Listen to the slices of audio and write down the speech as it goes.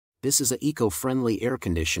This is an eco-friendly air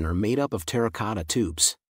conditioner made up of terracotta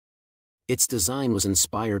tubes. Its design was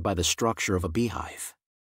inspired by the structure of a beehive.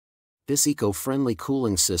 This eco-friendly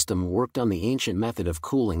cooling system worked on the ancient method of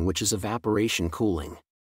cooling, which is evaporation cooling.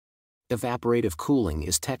 Evaporative cooling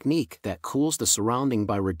is a technique that cools the surrounding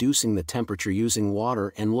by reducing the temperature using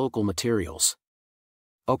water and local materials.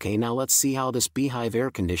 Okay, now let's see how this beehive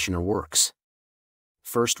air conditioner works.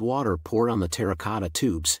 First, water poured on the terracotta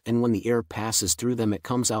tubes, and when the air passes through them it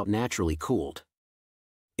comes out naturally cooled.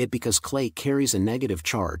 Because clay carries a negative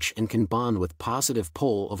charge and can bond with positive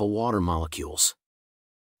pole of a water molecules.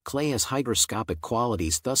 Clay has hygroscopic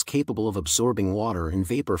qualities, thus capable of absorbing water in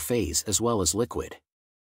vapor phase as well as liquid.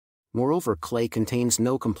 Moreover, clay contains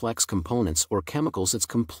no complex components or chemicals. It's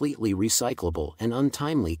completely recyclable and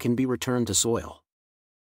untimely can be returned to soil.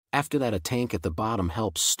 After that, a tank at the bottom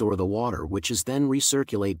helps store the water, which is then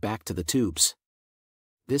recirculate back to the tubes.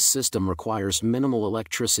 This system requires minimal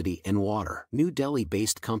electricity and water. New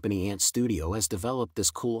Delhi-based company Ant Studio has developed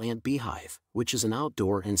this cool ant beehive, which is an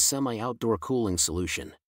outdoor and semi-outdoor cooling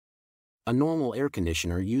solution. A normal air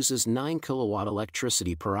conditioner uses 9 kilowatt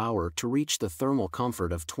electricity per hour to reach the thermal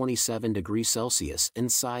comfort of 27 degrees Celsius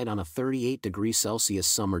inside on a 38 degrees Celsius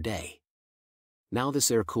summer day. Now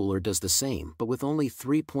this air cooler does the same, but with only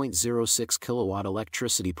 3.06 kilowatt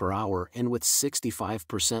electricity per hour and with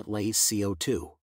 65% less CO2.